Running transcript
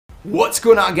What's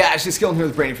going on, guys? JSkeleton here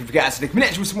with Brandon from JSkeleton.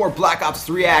 Managed with some more Black Ops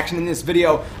 3 action in this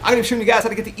video. I'm going to be showing you guys how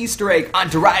to get the Easter egg on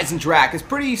Eisendrache. It's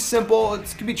pretty simple.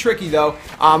 It's going to be tricky though.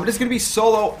 But it's going to be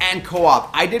solo and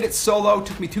co-op. I did it solo.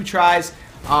 Took me 2 tries.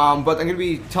 But I'm going to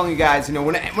be telling you guys,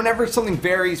 whenever something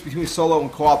varies between solo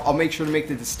and co-op, I'll make sure to make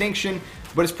the distinction.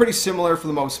 But it's pretty similar for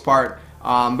the most part.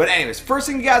 But anyways, first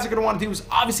thing you guys are going to want to do is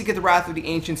obviously get the Wrath of the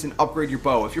Ancients and upgrade your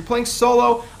bow. If you're playing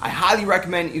solo, I highly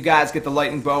recommend you guys get the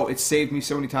lightning bow. It's saved me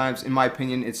so many times. In my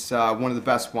opinion, it's one of the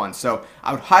best ones. So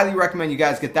I would highly recommend you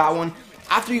guys get that one.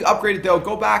 After you upgrade it though,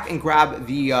 go back and grab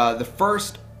the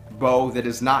first bow that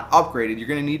is not upgraded. You're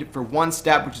going to need it for one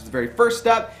step, which is the very first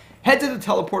step. Head to the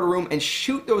teleporter room and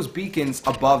shoot those beacons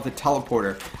above the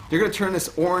teleporter. They're going to turn this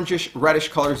orangish, reddish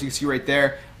color, as you can see right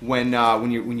there. When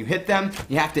you hit them,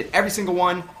 you have to hit every single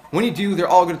one. When you do, they're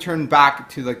all going to turn back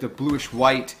to like the bluish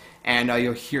white, and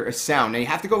you'll hear a sound. Now you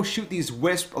have to go shoot these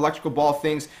wisp electrical ball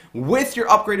things with your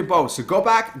upgraded bow. So go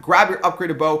back, grab your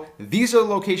upgraded bow. These are the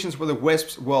locations where the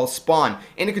wisps will spawn.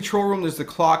 In the control room, there's the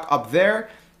clock up there.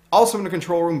 Also in the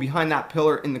control room, behind that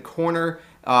pillar in the corner,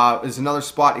 is another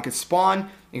spot it could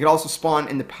spawn. It could also spawn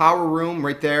in the power room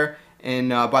right there, and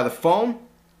by the foam.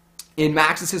 In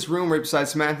Maxis' room, right beside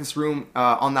Samantha's room,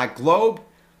 on that globe.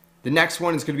 The next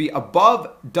one is going to be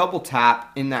above double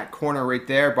tap in that corner right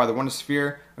there by the Wonder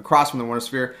Sphere, across from the Wonder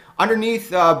Sphere.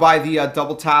 Underneath by the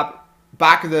double tap,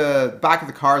 back of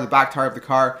the car, the back tire of the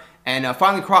car. And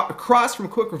finally across from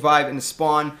Quick Revive and to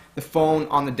spawn the phone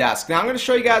on the desk. Now I'm going to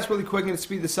show you guys really quick, and to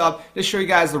speed this up, just show you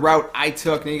guys the route I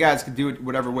took. Now you guys can do it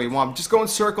whatever way you want. Just go in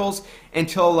circles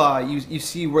until you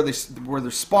see where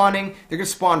they're spawning. They're going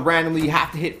to spawn randomly. You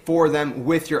have to hit 4 of them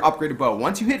with your upgraded bow.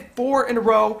 Once you hit 4 in a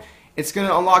row, it's going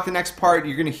to unlock the next part.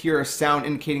 You're going to hear a sound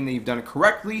indicating that you've done it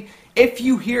correctly. If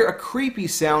you hear a creepy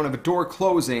sound of a door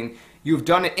closing, you've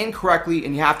done it incorrectly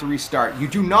and you have to restart. You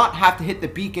do not have to hit the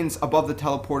beacons above the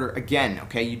teleporter again,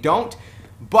 okay? You don't,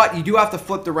 but you do have to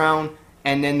flip around,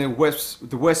 and then the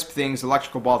wisp things,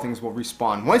 electrical ball things will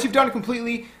respawn. Once you've done it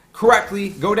completely correctly,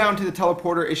 go down to the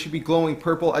teleporter. It should be glowing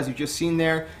purple as you just seen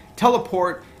there.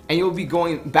 Teleport, and you'll be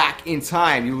going back in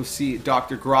time. You will see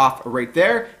Dr. Groff right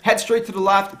there. Head straight to the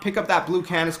left, pick up that blue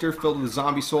canister filled with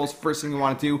zombie souls. First thing you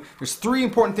want to do. There's 3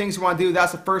 important things you want to do.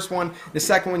 That's the first one. The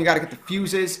second one, you got to get the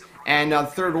fuses. And the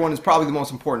third one is probably the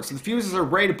most important. So the fuses are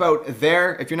right about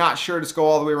there. If you're not sure, just go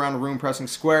all the way around the room pressing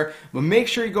square. But make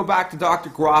sure you go back to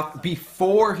Dr. Groff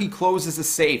before he closes the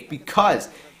safe, because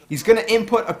he's going to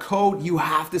input a code. You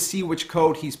have to see which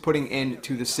code he's putting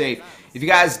into the safe. If you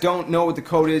guys don't know what the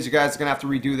code is, you guys are going to have to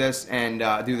redo this and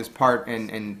do this part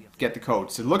and get the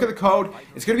code. So look at the code.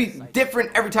 It's going to be different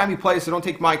every time you play, so don't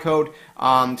take my code. It's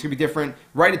going to be different.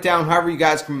 Write it down however you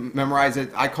guys can memorize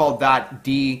it. I called that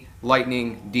D,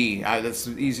 Lightning D. That's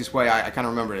the easiest way I kind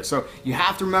of remembered it. So you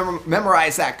have to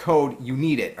memorize that code. You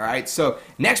need it, all right? So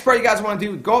next part you guys want to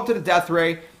do, go up to the death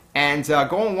ray and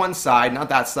go on one side, not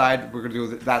that side. We're going to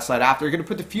do that side after. You're going to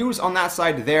put the fuse on that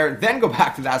side there, then go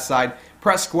back to that side.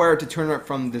 Press square to turn it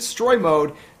from destroy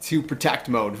mode to protect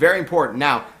mode. Very important.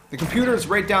 Now, the computers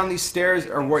right down these stairs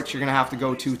are what you're going to have to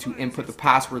go to input the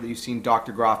password that you've seen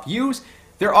Dr. Groff use.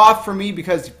 They're off for me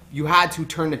because you had to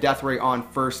turn the death ray on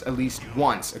first at least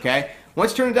once, okay?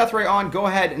 Once you turn the death ray on, go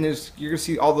ahead and you're going to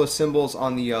see all those symbols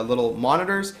on the little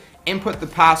monitors. Input the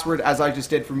password, as I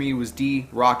just did for me, was D,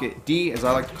 Rocket D, as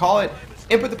I like to call it.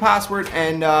 Input the password,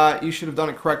 and you should have done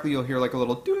it correctly. You'll hear like a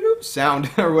little doo-doo sound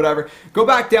or whatever. Go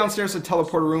back downstairs to the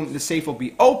teleporter room. The safe will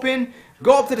be open.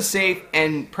 Go up to the safe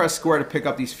and press square to pick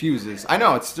up these fuses. I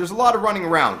know, there's a lot of running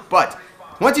around, but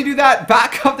once you do that,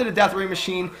 back up to the death ray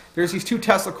machine. There's these 2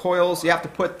 Tesla coils. You have to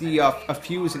put a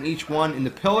fuse in each one in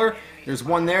the pillar. There's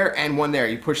one there and one there.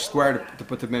 You push square to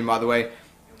put them in, by the way.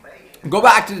 Go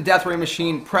back to the death ray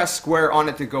machine, press square on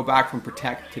it to go back from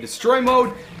protect to destroy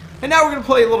mode. And now we're going to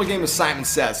play a little game of Simon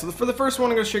Says. So for the first one,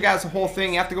 I'm going to show you guys the whole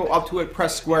thing. You have to go up to it,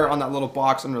 press square on that little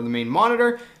box under the main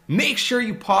monitor. Make sure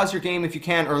you pause your game if you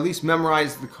can, or at least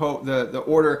memorize the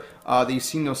order that you've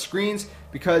seen those screens,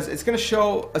 because it's going to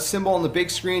show a symbol on the big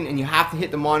screen, and you have to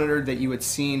hit the monitor that you had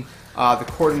seen the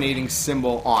coordinating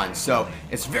symbol on. So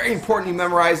it's very important you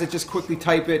memorize it. Just quickly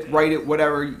type it, write it,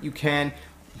 whatever you can.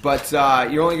 But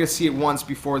you're only going to see it once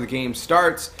before the game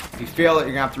starts. If you fail it,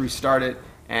 you're going to have to restart it.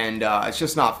 And it's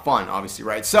just not fun, obviously,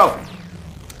 right? So,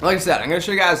 like I said, I'm going to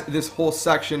show you guys this whole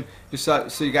section just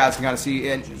so you guys can kind of see.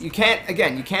 And you can't,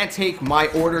 again, you can't take my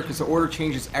order because the order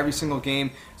changes every single game.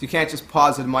 So you can't just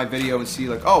pause it in my video and see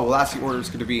like, oh, well, that's the order it's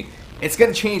going to be. It's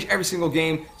going to change every single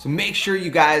game. So make sure you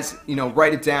guys,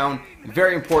 write it down.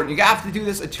 Very important. You have to do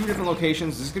this at 2 different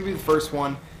locations. This is going to be the first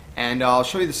one. And I'll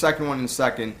show you the second one in a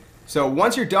second. So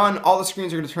once you're done, all the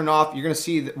screens are going to turn off. You're going to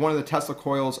see that one of the Tesla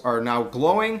coils are now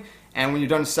glowing. And when you're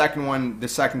done the second one, the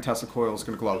second Tesla coil is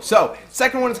going to glow. So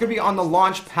second one is going to be on the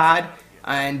launch pad.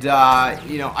 And,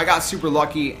 you know, I got super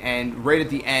lucky, and right at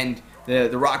the end, the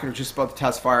rocket was just about to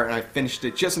test fire, and I finished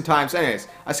it just in time. So anyways,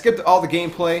 I skipped all the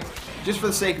gameplay just for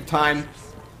the sake of time.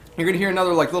 You're going to hear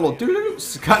another, like, little doo-doo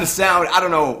kind of sound. I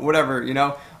don't know, whatever, you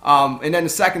know. And then the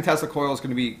second Tesla coil is going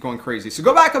to be going crazy. So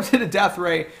go back up to the death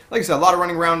ray. Like I said, a lot of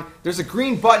running around. There's a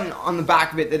green button on the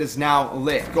back of it that is now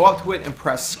lit. Go up to it and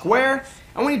press square.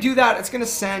 And when you do that, it's going to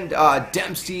send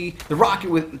Dempsey, the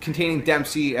rocket containing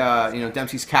Dempsey, you know,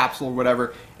 Dempsey's capsule or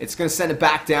whatever. It's going to send it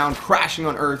back down, crashing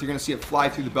on Earth. You're going to see it fly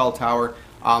through the bell tower.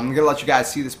 I'm going to let you guys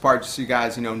see this part just so you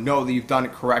guys, you know that you've done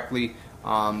it correctly.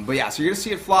 But yeah, so you're going to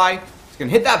see it fly. It's going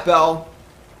to hit that bell.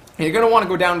 And you're going to want to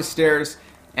go down the stairs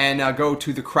and go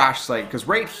to the crash site. Because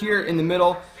right here in the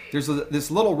middle, there's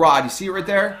this little rod. You see it right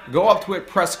there? Go up to it,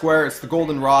 press square. It's the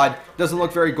golden rod. Doesn't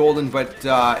look very golden, but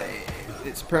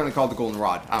it's apparently called the golden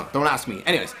rod. Don't ask me.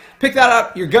 Anyways, pick that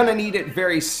up. You're going to need it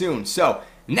very soon. So,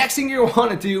 next thing you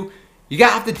want to do, you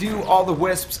have to do all the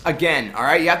wisps again,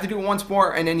 alright? You have to do it once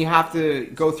more, and then you have to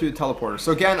go through the teleporter.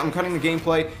 So again, I'm cutting the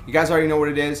gameplay. You guys already know what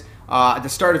it is. At the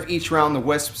start of each round, the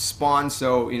wisps spawn,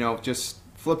 so, you know, just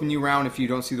flipping you around if you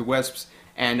don't see the wisps.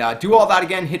 And do all that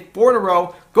again, hit 4 in a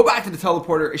row, go back to the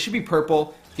teleporter. It should be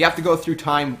purple. You have to go through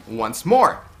time once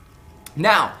more.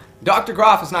 Now, Dr.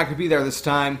 Groff is not going to be there this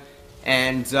time.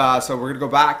 And so we're going to go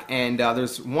back, and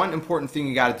there's one important thing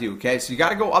you got to do, okay? So you got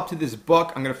to go up to this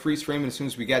book. I'm going to freeze frame it as soon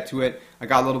as we get to it. I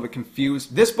got a little bit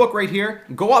confused. This book right here,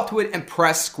 go up to it and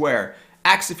press square.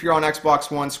 X if you're on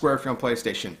Xbox One, square if you're on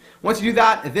PlayStation. Once you do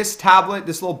that, this tablet,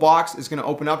 this little box is going to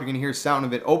open up. You're going to hear the sound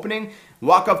of it opening.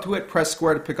 Walk up to it, press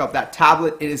square to pick up that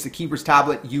tablet. It is the Keeper's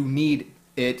tablet. You need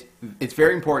it. It's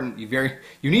very important. You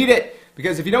need it.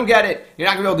 Because if you don't get it, you're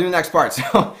not going to be able to do the next part.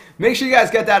 So make sure you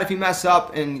guys get that. If you mess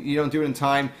up and you don't do it in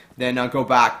time, then go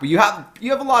back. But you have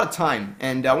a lot of time.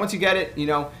 And once you get it, you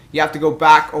know, you have to go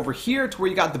back over here to where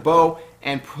you got the bow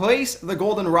and place the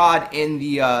golden rod in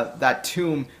the that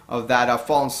tomb of that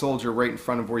fallen soldier right in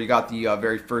front of where you got the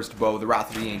very first bow, the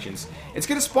Wrath of the Ancients. It's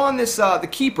going to spawn this the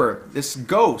Keeper, this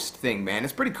ghost thing, man.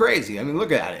 It's pretty crazy. I mean,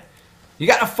 look at it. You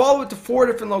got to follow it to 4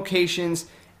 different locations.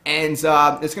 And it's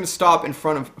going to stop in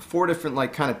front of 4 different,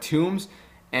 like, kind of tombs.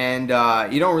 And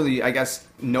you don't really, I guess,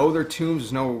 know they're tombs.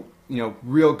 There's no, you know,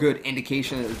 real good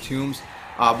indication that they're tombs.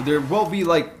 But there will be,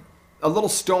 like, a little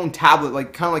stone tablet,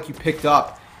 like, kind of like you picked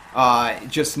up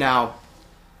just now,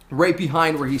 right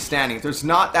behind where he's standing. If there's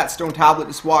not that stone tablet,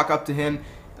 just walk up to him,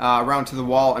 around to the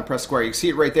wall, and press square. You can see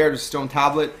it right there. There's a stone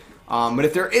tablet. But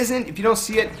if there isn't, if you don't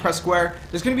see it, press square.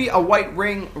 There's going to be a white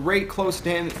ring right close to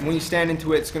him. When you stand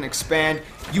into it, it's going to expand.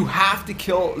 You have to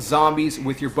kill zombies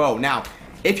with your bow. Now,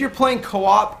 if you're playing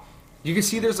co-op, you can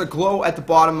see there's a glow at the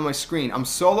bottom of my screen. I'm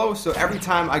solo, so every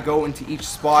time I go into each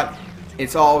spot,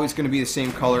 it's always going to be the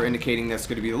same color, indicating that's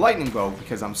going to be the lightning bow,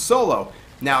 because I'm solo.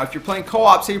 Now, if you're playing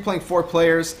co-op, say you're playing 4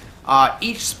 players,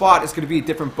 each spot is going to be a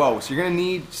different bow. So you're going to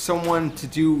need someone to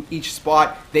do each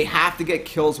spot. They have to get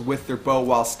kills with their bow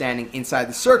while standing inside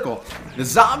the circle. The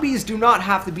zombies do not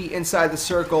have to be inside the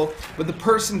circle, but the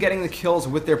person getting the kills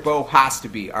with their bow has to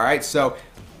be. Alright, so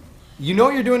you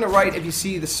know you're doing it right if you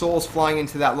see the souls flying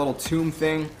into that little tomb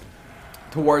thing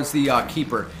towards the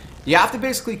Keeper. You have to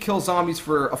basically kill zombies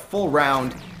for a full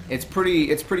round. It's pretty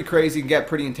crazy. It can get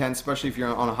pretty intense, especially if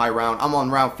you're on a high round. I'm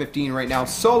on round 15 right now,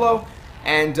 solo.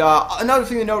 And another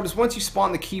thing to note is once you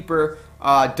spawn the Keeper,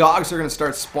 dogs are going to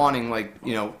start spawning, like,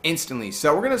 you know, instantly.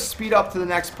 So we're going to speed up to the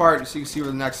next part so you can see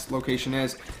where the next location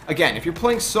is. Again, if you're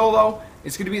playing solo,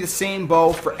 it's going to be the same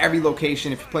bow for every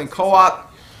location. If you're playing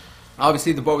co-op,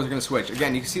 obviously the bows are going to switch.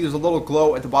 Again, you can see there's a little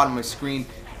glow at the bottom of my screen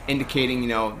indicating, you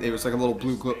know, there was like a little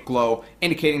blue glow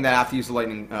indicating that I have to use the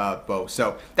lightning bow.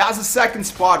 So that was the second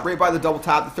spot right by the double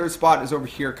tap. The third spot is over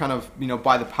here kind of, you know,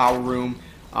 by the power room.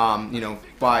 You know,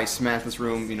 by Samantha's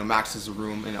room, you know, Max's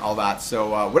room, and all that.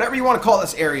 So, whatever you want to call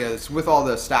this area, it's with all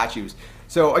the statues.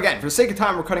 So, again, for the sake of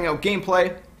time, we're cutting out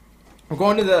gameplay. We're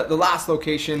going to the last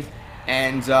location,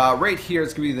 and right here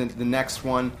is going to be the next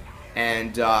one,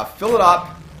 and fill it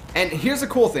up. And here's the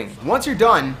cool thing. Once you're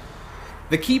done,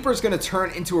 the Keeper is going to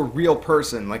turn into a real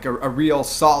person, like a real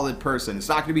solid person. It's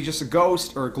not going to be just a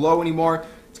ghost or a glow anymore.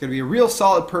 It's going to be a real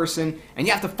solid person, and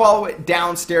you have to follow it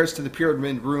downstairs to the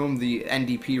pyramid room, the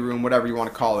NDP room, whatever you want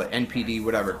to call it, NPD,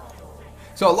 whatever.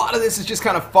 So a lot of this is just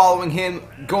kind of following him,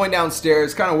 going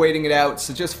downstairs, kind of waiting it out.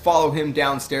 So just follow him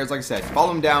downstairs, like I said, follow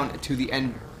him down to the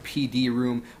NPD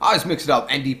room. I always mix it up,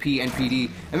 NDP, NPD,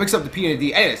 and mix up the P and the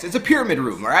D. Anyways, it's a pyramid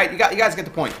room, all right? You guys get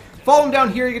the point. Follow him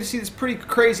down here. You're going to see this pretty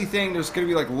crazy thing. There's going to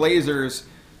be like lasers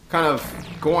kind of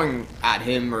going at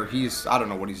him, or I don't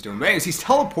know what he's doing. But anyways, he's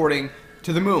teleporting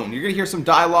to the moon. You're gonna hear some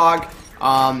dialogue.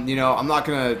 You know, I'm not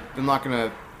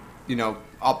gonna, you know,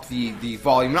 up the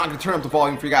volume. I'm not gonna turn up the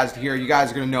volume for you guys to hear. You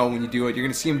guys are gonna know when you do it. You're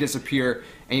gonna see him disappear,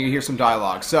 and you're gonna hear some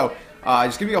dialogue. So,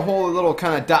 just give me a whole little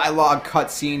kind of dialogue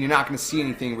cutscene. You're not gonna see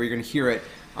anything, but you're gonna hear it.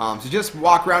 So just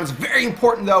walk around. It's very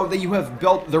important, though, that you have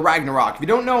built the Ragnarok. If you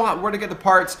don't know where to get the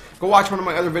parts, go watch one of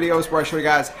my other videos where I show you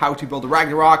guys how to build a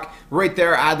Ragnarok. Right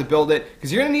there, I had to build it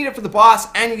because you're gonna need it for the boss,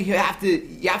 and you have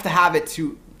to have it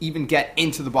to even get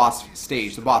into the boss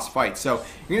stage, the boss fight. So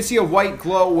you're gonna see a white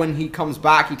glow when he comes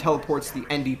back. He teleports the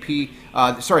NDP,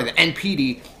 the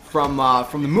NPD from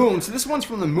the moon. So this one's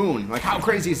from the moon. Like, how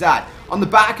crazy is that? On the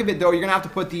back of it, though, you're gonna have to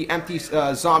put the empty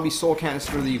zombie soul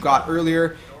canister that you got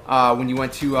earlier when you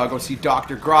went to go see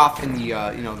Dr. Groff in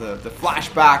the you know, the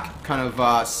flashback kind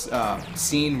of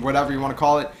scene, whatever you want to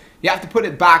call it. You have to put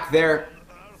it back there.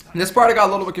 And this part I got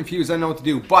a little bit confused. I didn't know what to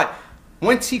do, but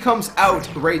once he comes out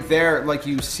right there, like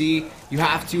you see, you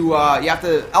have to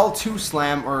L2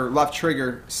 slam or left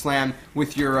trigger slam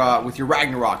with your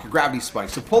Ragnarok, your gravity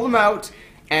spikes. So pull them out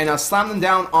and slam them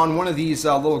down on one of these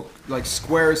little like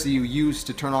squares that you use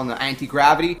to turn on the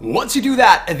anti-gravity. Once you do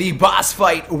that, the boss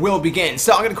fight will begin.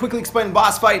 So I'm going to quickly explain the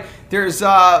boss fight. There's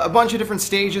a bunch of different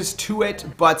stages to it,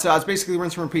 but it's basically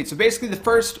rinse and repeat. So basically the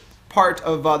first part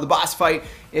of the boss fight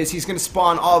is he's going to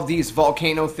spawn all of these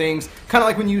volcano things, kind of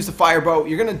like when you use the fireboat.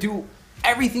 You're going to do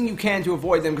everything you can to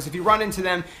avoid them, because if you run into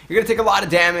them, you're going to take a lot of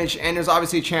damage, and there's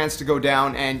obviously a chance to go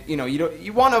down, and you know,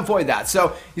 you want to avoid that.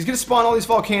 So he's going to spawn all these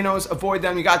volcanoes, avoid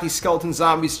them. You got these skeleton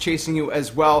zombies chasing you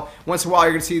as well. Once in a while,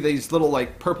 you're going to see these little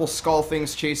like purple skull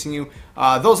things chasing you.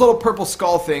 Those little purple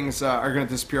skull things are going to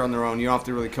disappear on their own. You don't have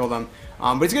to really kill them,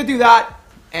 but he's going to do that.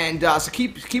 And so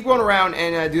keep going around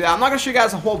and do that. I'm not going to show you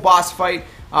guys the whole boss fight.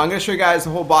 I'm going to show you guys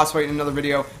the whole boss fight in another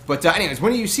video. But anyways,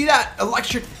 when you see that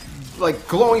electric, like,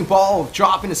 glowing ball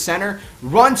drop in the center,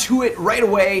 run to it right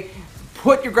away.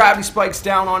 Put your gravity spikes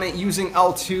down on it using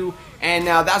L2. And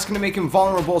that's going to make him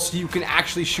vulnerable so you can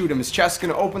actually shoot him. His chest's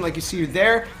going to open like you see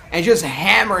there. And just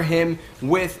hammer him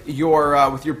with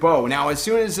your bow. Now, as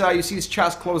soon as you see his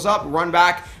chest close up, run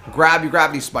back, grab your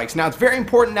gravity spikes. Now, it's very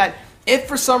important that if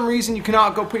for some reason you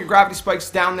cannot go put your gravity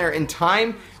spikes down there in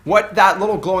time, what that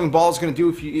little glowing ball is going to do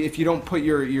if you don't put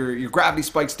your gravity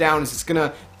spikes down is it's going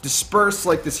to disperse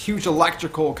like this huge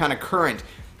electrical kind of current.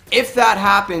 If that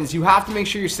happens, you have to make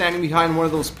sure you're standing behind one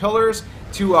of those pillars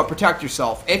to protect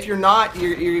yourself. If you're not,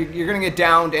 you're going to get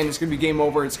downed and it's going to be game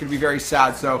over. It's going to be very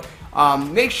sad. So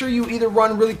make sure you either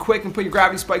run really quick and put your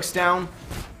gravity spikes down,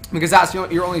 because that's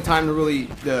your only time to really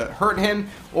hurt him,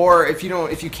 or if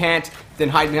you can't, then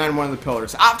hide behind one of the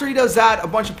pillars. After he does that, a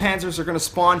bunch of panzers are going to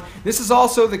spawn. This is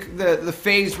also the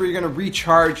phase where you're going to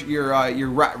recharge your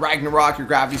Ragnarok, your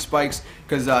gravity spikes,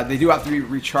 because they do have to be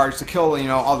recharged to kill, you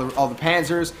know, all the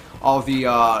panzers, all of the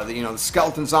you know, the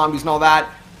skeleton zombies and all that.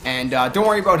 And don't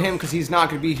worry about him, because he's not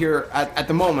going to be here at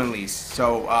the moment, at least.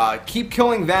 So keep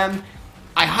killing them.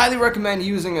 I highly recommend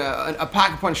using a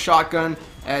pack-a-punch shotgun,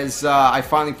 as I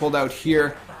finally pulled out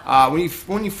here. When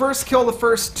you first kill the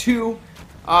first two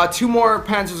more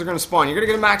panzers are going to spawn. You're going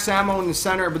to get a max ammo in the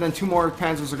center, but then two more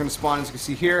panzers are going to spawn, as you can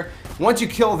see here. Once you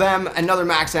kill them, another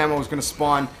max ammo is going to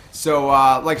spawn. So,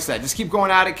 like I said, just keep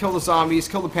going at it, kill the zombies,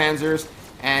 kill the panzers,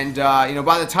 and you know,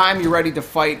 by the time you're ready to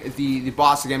fight the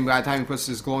boss again, by the time he puts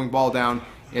his glowing ball down,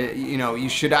 you know, you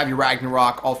should have your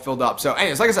Ragnarok all filled up. So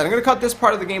anyways, like I said, I'm going to cut this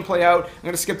part of the gameplay out. I'm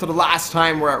going to skip to the last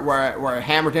time where I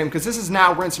hammered him, because this is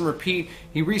now rinse and repeat.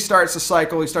 He restarts the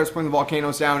cycle. He starts putting the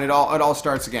volcanoes down. It all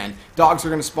starts again. Dogs are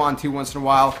going to spawn too once in a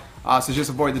while, so just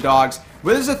avoid the dogs.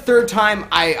 But this is the third time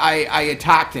I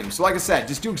attacked him. So like I said,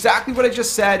 just do exactly what I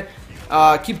just said.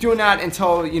 Keep doing that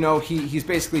until, you know, he's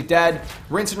basically dead.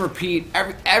 Rinse and repeat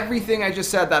everything I just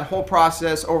said, that whole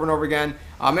process over and over again.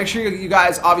 Make sure you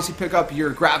guys obviously pick up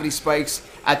your gravity spikes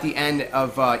at the end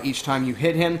of each time you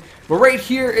hit him. But right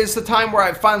here is the time where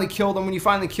I finally killed him. When you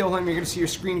finally kill him, you're going to see your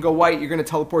screen go white. You're going to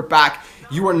teleport back.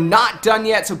 You are not done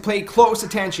yet, so pay close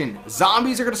attention.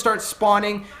 Zombies are going to start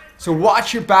spawning. So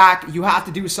watch your back. You have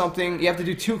to do something. You have to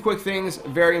do two quick things.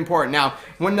 Very important. Now,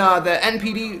 when the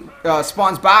NPD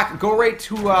spawns back, go right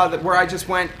to where I just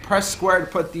went. Press square to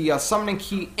put the summoning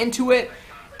key into it,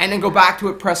 and then go back to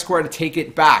it. Press square to take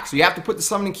it back. So you have to put the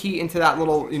summoning key into that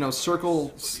little, you know,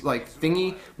 circle like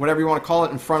thingy, whatever you want to call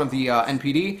it, in front of the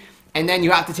NPD. and then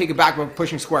you have to take it back by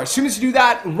pushing square. As soon as you do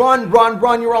that, run, run,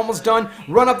 run. You're almost done.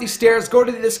 Run up these stairs. Go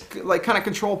to this like kind of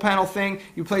control panel thing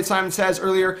you played Simon Says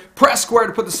earlier. Press square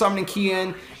to put the summoning key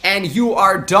in, and you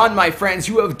are done, my friends.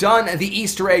 You have done the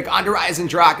Easter egg under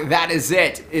Eisendrache. That is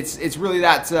it. It's really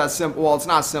that simple. Well, it's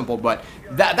not simple, but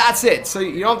that's it. So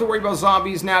you don't have to worry about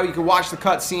zombies now. You can watch the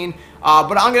cutscene.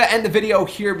 But I'm gonna end the video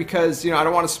here because I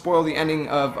don't want to spoil the ending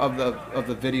of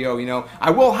the video. I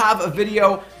will have a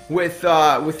video with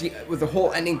the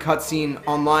whole ending cutscene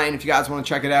online if you guys want to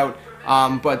check it out.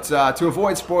 But to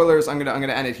avoid spoilers, I'm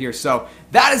gonna end it here. So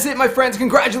that is it, my friends.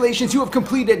 Congratulations, you have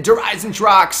completed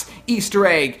Eisendrache's Easter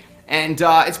egg. And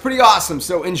it's pretty awesome,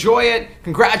 so enjoy it.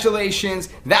 Congratulations.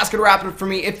 That's going to wrap it up for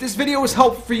me. If this video was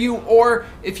helpful for you, or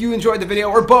if you enjoyed the video,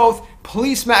 or both,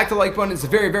 please smack the like button. It's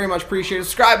very, very much appreciated.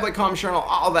 Subscribe, like, comment, share,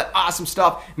 all that awesome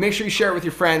stuff. Make sure you share it with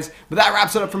your friends. But that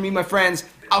wraps it up for me, my friends.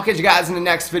 I'll catch you guys in the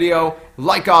next video.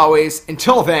 Like always,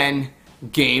 until then,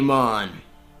 game on.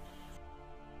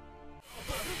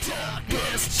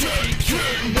 Darkness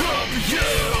taking over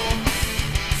you.